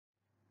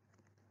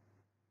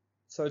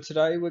So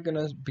today we're going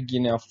to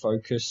begin our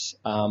focus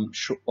on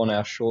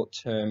our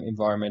short-term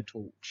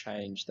environmental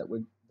change that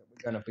we're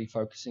going to be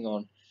focusing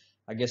on,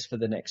 I guess, for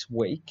the next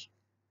week,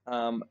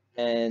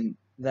 and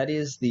that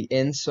is the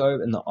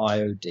ENSO and the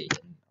IOD.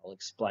 I'll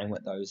explain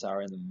what those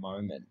are in a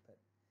moment. But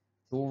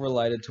it's all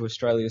related to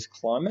Australia's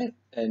climate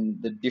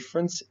and the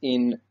difference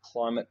in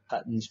climate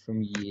patterns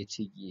from year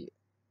to year.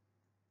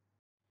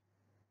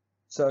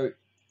 So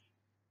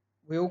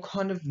we all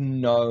kind of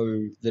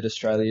know that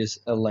Australia's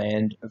a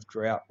land of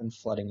drought and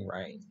flooding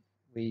rain.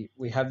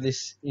 We have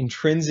this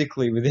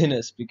intrinsically within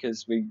us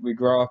because we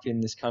grow up in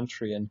this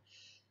country, and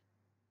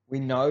we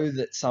know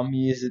that some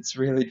years it's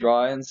really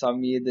dry and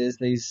some year there's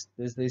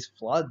these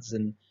floods,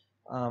 and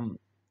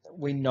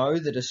we know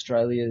that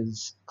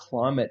Australia's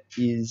climate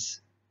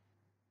it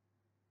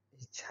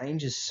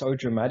changes so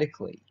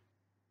dramatically.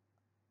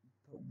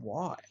 But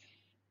why?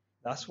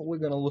 That's what we're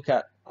going to look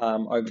at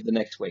over the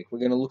next week. We're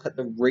going to look at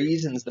the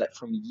reasons that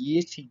from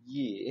year to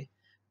year,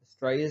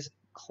 Australia's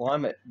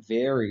climate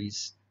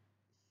varies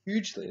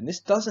hugely. And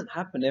this doesn't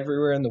happen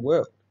everywhere in the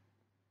world.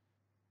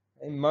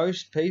 In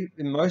most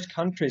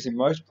countries, in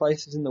most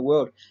places in the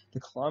world, the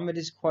climate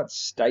is quite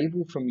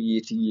stable from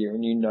year to year,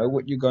 and you know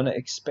what you're going to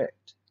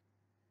expect.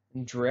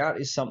 And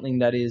drought is something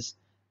that is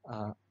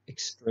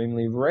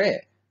extremely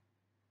rare.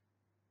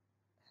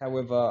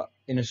 However,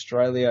 in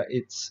Australia,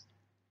 it's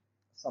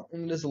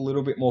something that is a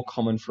little bit more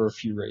common for a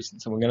few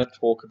reasons, and we're going to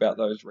talk about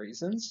those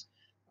reasons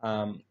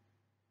over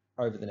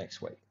the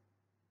next week.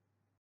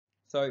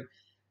 So,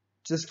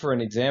 just for an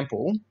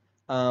example,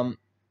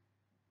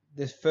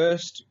 the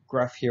first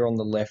graph here on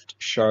the left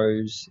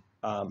shows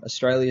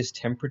Australia's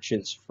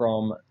temperatures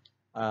from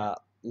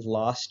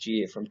last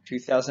year, from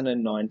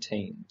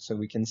 2019. So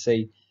we can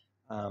see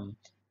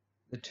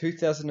the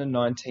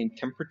 2019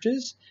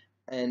 temperatures,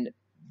 and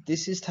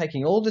this is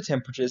taking all the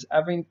temperatures,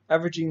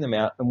 averaging them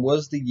out, and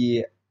was the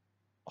year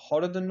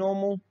hotter than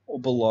normal or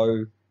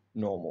below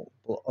normal,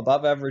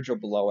 above average or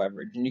below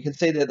average. And you can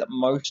see there that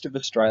most of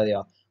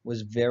Australia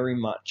was very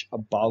much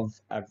above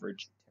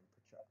average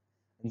temperature.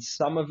 And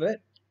some of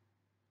it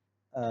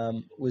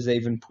was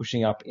even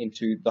pushing up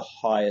into the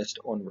highest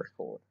on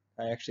record.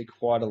 Actually,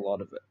 quite a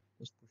lot of it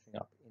was pushing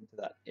up into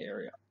that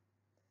area.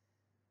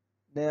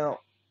 Now,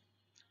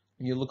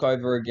 you look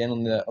over again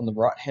on the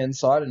right-hand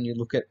side and you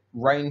look at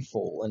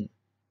rainfall, and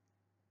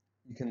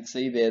you can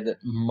see there that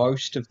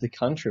most of the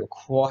country, or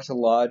quite a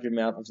large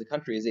amount of the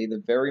country, is either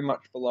very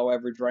much below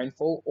average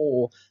rainfall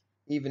or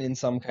even in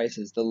some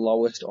cases the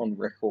lowest on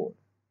record,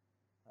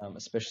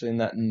 especially in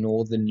that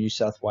northern New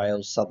South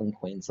Wales, southern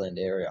Queensland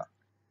area.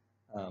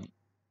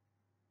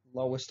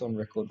 Lowest on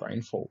record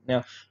rainfall.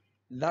 Now,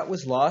 that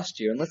was last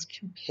year, and let's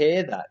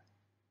compare that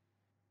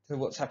to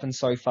what's happened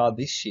so far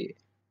this year.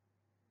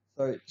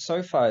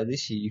 So far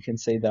this year, you can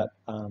see that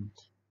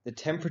the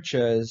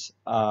temperatures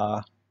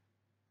are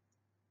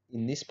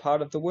in this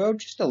part of the world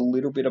just a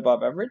little bit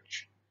above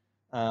average,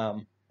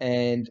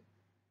 and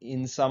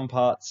in some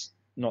parts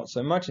not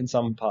so much. In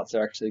some parts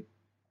they're actually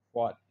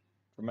quite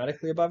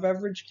dramatically above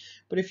average.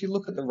 But if you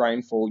look at the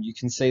rainfall, you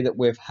can see that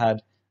we've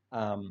had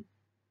the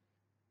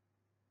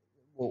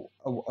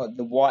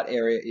white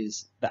area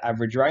is the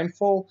average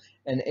rainfall,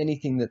 and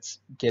anything that's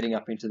getting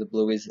up into the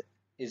blue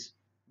is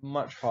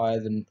much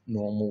higher than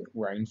normal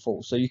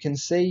rainfall. So you can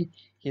see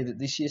here that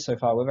this year so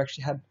far we've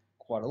actually had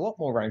quite a lot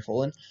more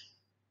rainfall. And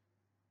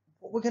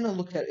what we're going to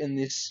look at in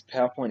this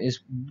PowerPoint is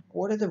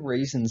what are the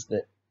reasons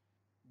that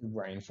the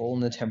rainfall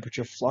and the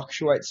temperature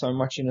fluctuate so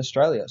much in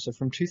Australia. So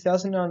from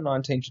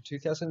 2019 to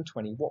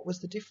 2020, what was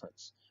the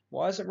difference?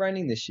 Why is it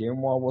raining this year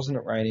and why wasn't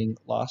it raining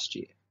last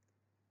year?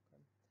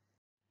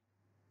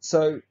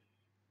 So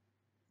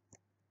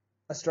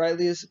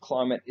Australia's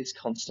climate is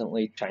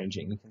constantly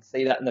changing. You can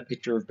see that in the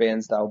picture of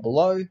Bairnsdale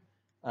below.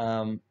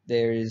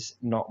 There is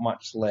not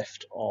much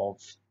left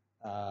of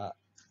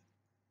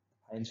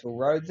Painesville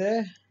Road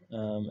there,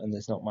 and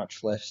there's not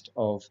much left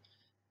of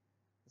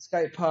the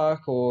skate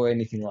park or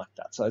anything like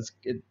that. So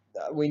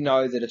we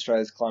know that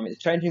Australia's climate is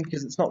changing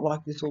because it's not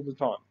like this all the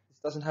time. This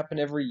doesn't happen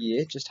every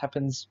year, it just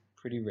happens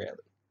pretty rarely.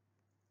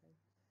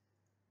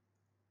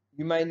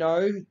 You may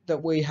know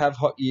that we have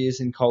hot years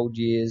and cold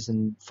years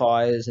and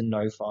fires and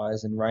no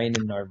fires and rain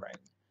and no rain.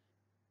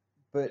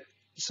 But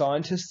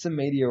scientists and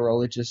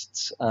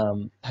meteorologists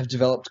have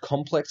developed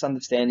complex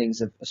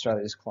understandings of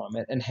Australia's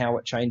climate and how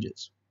it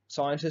changes.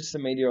 Scientists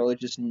and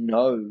meteorologists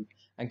know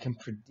and can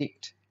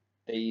predict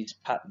these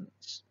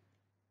patterns.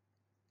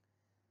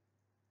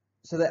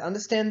 So they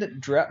understand that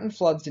drought and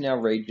floods in our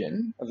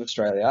region of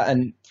Australia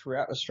and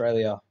throughout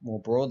Australia more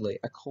broadly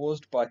are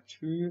caused by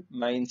two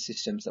main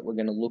systems that we're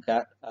going to look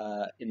at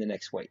in the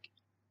next week.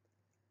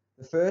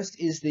 The first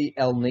is the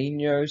El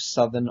Niño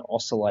Southern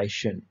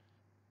Oscillation.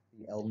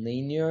 The El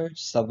Niño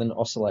Southern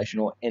Oscillation,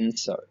 or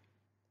ENSO.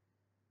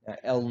 Now,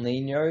 El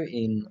Niño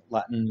in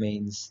Latin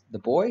means the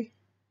boy,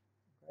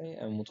 okay,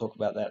 and we'll talk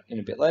about that in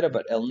a bit later,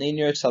 but El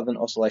Niño Southern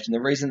Oscillation,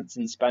 the reason it's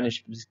in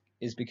Spanish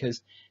is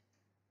because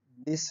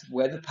this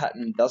weather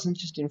pattern doesn't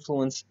just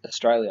influence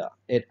Australia,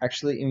 it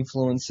actually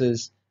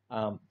influences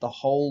the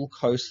whole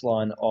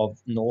coastline of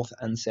North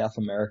and South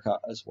America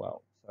as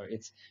well. So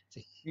it's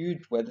a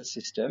huge weather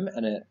system,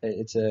 and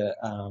it's a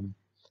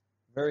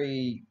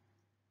very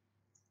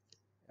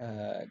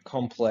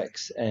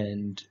complex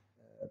and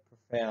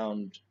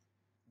profound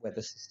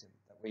weather system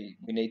that we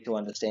need to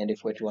understand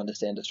if we're to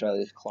understand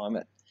Australia's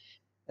climate.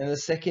 And the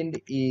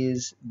second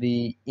is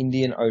the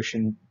Indian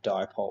Ocean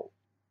Dipole.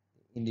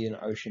 Indian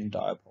Ocean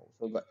Dipole.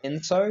 So we've got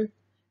ENSO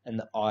and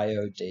the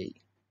IOD.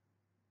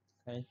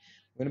 Okay,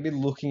 we're going to be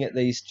looking at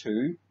these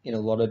two in a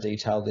lot of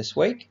detail this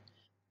week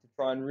to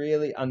try and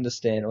really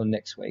understand, or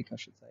next week, I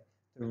should say,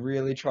 to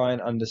really try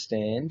and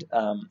understand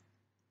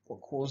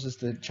what causes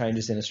the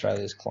changes in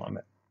Australia's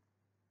climate.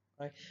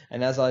 Okay?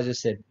 And as I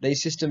just said,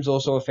 these systems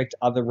also affect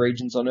other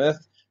regions on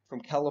Earth,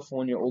 from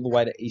California all the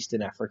way to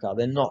Eastern Africa.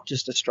 They're not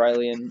just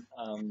Australian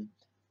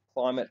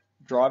climate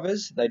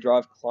drivers, they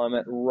drive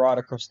climate right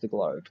across the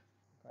globe.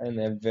 Okay? And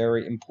they're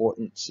very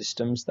important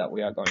systems that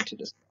we are going to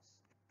discuss.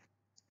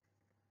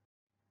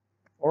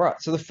 All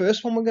right, so the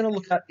first one we're going to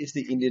look at is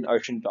the Indian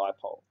Ocean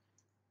Dipole.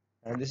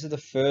 And this is the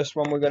first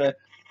one we're going to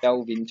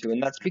delve into,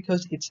 and that's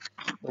because it's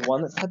the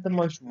one that's had the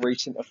most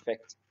recent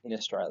effect in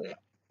Australia.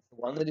 The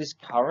one that is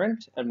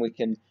current, and we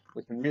can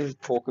really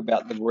talk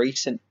about the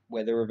recent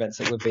weather events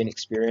that we've been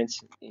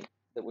experiencing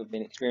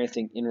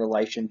in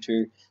relation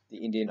to the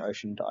Indian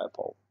Ocean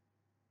Dipole.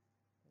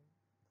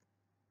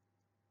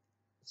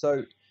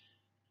 So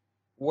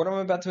what I'm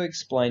about to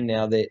explain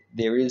now, that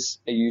there is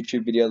a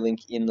YouTube video link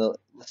in the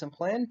lesson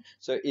plan.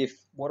 So if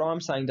what I'm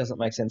saying doesn't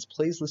make sense,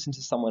 please listen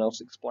to someone else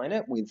explain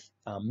it with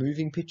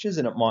moving pictures,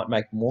 and it might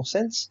make more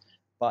sense.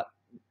 But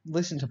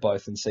listen to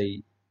both and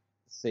see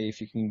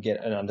if you can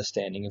get an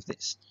understanding of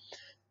this.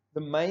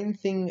 The main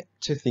thing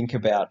to think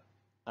about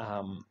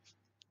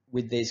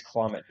with these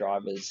climate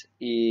drivers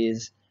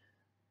is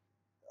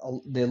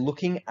they're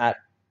looking at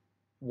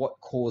what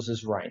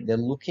causes rain. They're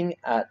looking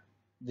at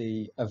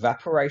the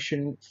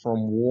evaporation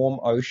from warm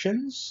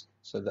oceans,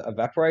 so the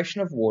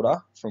evaporation of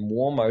water from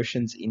warm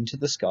oceans into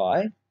the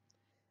sky,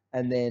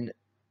 and then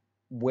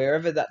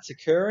wherever that's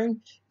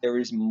occurring, there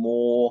is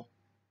more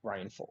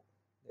rainfall.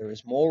 There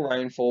is more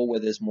rainfall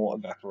where there's more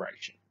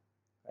evaporation.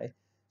 Okay?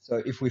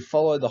 So if we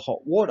follow the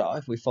hot water,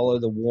 if we follow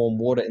the warm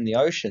water in the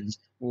oceans,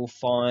 we'll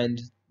find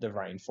the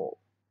rainfall.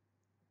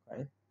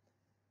 Okay?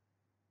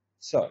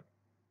 So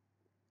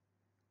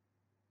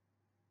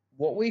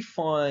what we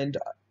find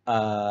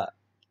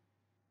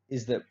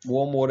is that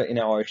warm water in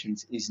our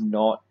oceans is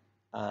not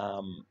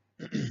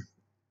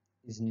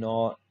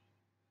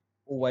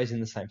always in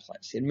the same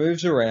place. It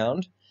moves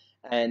around,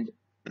 and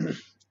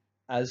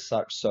as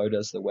such, so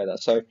does the weather.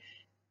 So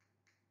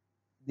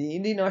the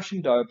Indian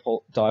Ocean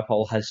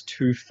Dipole has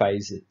two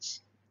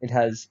phases. It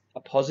has a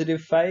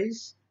positive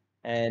phase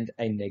and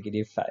a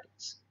negative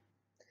phase.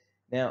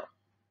 Now,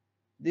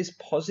 this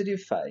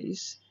positive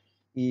phase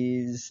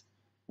is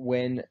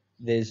when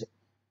there's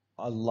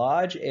a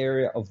large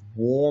area of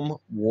warm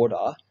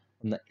water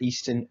on the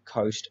eastern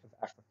coast of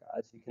Africa,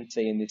 as you can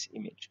see in this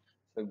image.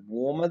 So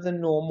warmer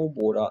than normal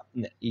water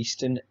on the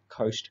eastern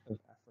coast of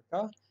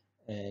Africa,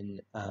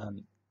 and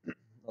on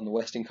the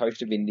western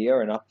coast of India,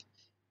 and up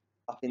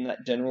in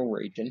that general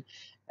region.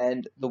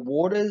 And the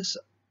waters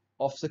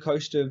off the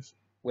coast of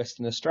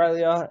Western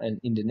Australia and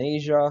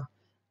Indonesia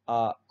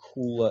are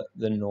cooler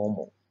than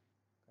normal.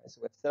 Okay,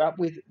 so we're set up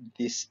with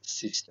this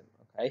system,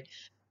 okay?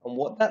 And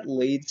what that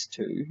leads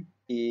to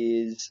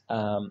is,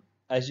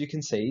 as you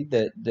can see,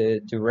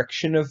 the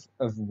direction of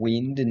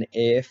wind and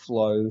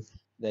airflow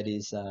that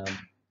is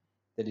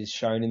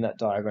shown in that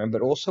diagram,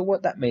 but also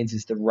what that means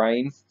is the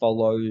rain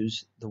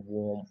follows the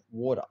warm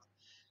water.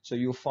 So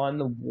you'll find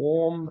the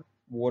warm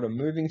water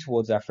moving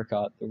towards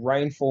Africa, the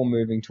rainfall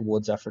moving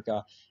towards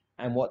Africa,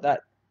 and what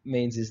that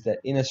means is that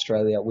in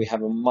Australia we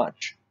have a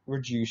much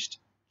reduced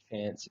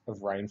chance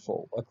of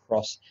rainfall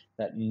across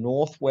that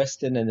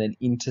northwestern and then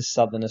into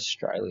southern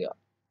Australia.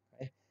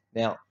 Okay?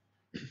 Now,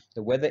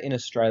 the weather in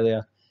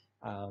Australia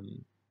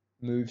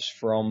moves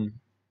from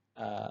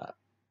the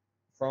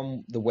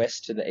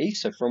west to the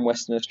east, so from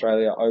Western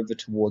Australia over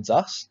towards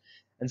us.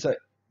 And so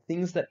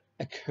things that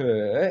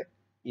occur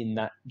in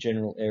that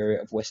general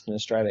area of Western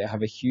Australia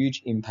have a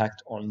huge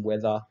impact on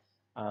whether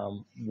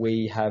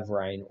we have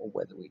rain or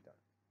whether we don't.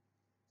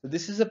 So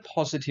this is a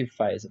positive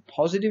phase. A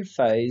positive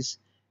phase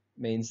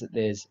means that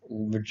there's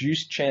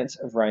reduced chance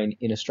of rain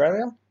in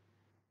Australia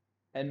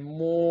and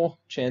more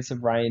chance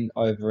of rain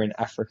over in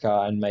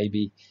Africa and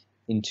maybe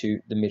into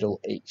the Middle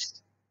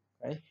East.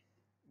 Okay?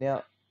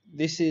 Now,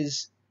 this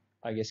is,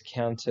 I guess,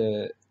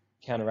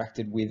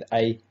 counteracted with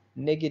a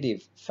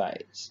negative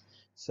phase.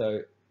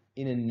 So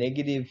in a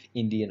negative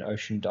Indian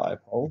Ocean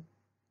Dipole,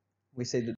 we see that